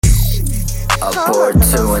I pour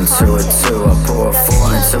 2 into a 2. I pour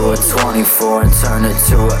 4 into a 24 and turn it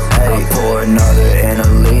to a 8. I pour another in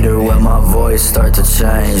a liter when my voice start to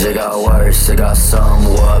change. It got worse, it got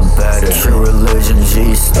somewhat better. True religion,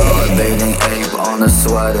 G-star, bathing ape on the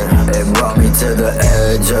sweater. It brought me to the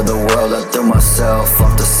edge of the world. I threw myself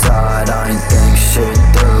off the side. I ain't think shit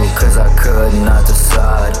through, cause I could not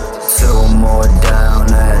decide. 2 more down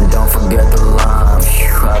and don't forget the lime.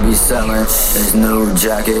 I be selling, this new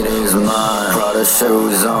jacket is mine. Prada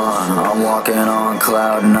shoes on, I'm walking on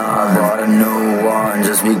cloud 9. Bought a new one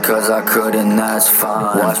just because I couldn't, that's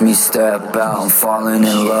fine. Watch me step out, I'm falling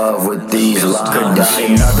in love with these lines. Could die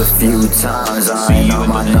another few times, I ain't on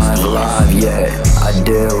my 9th live yet. I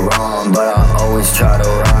did wrong, but I always try to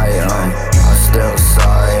right. I'm still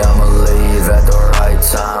sorry, I'ma leave at the right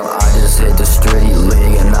time. I just hit the street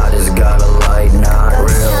league and I just got a light 9.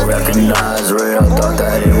 Real, recognize real, thought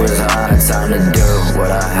that it was high time to do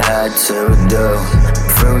what I had to do.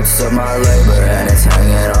 Fruits of my labor and it's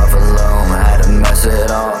hanging off a loom. I had to mess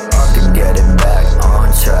it all up to get it back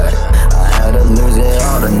on track. I had to lose it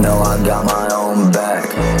all to know I got my own back.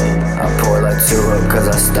 I pour like 2 up cause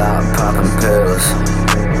I stopped popping pills.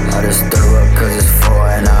 I just threw up cause it's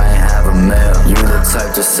 4 and I ain't have a meal. You the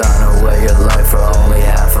type to sign away your life for only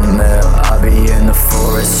 $500,000. I be in the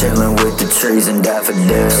forest chilling with the trees and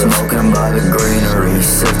daffodils, smoking by the greenery,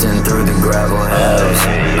 sifting through the gravel hills.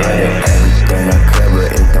 I did everything I could but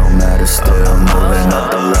it don't matter still. I'm moving up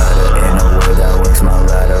the ladder in a way that works my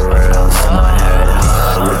laterals. My head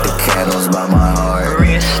high with the candles by my heart.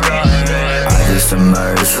 I just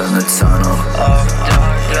emerged from the tunnel.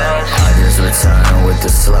 I just returned with the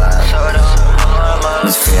slab.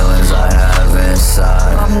 These feelings I have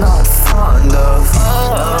inside I'm not fond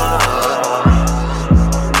of.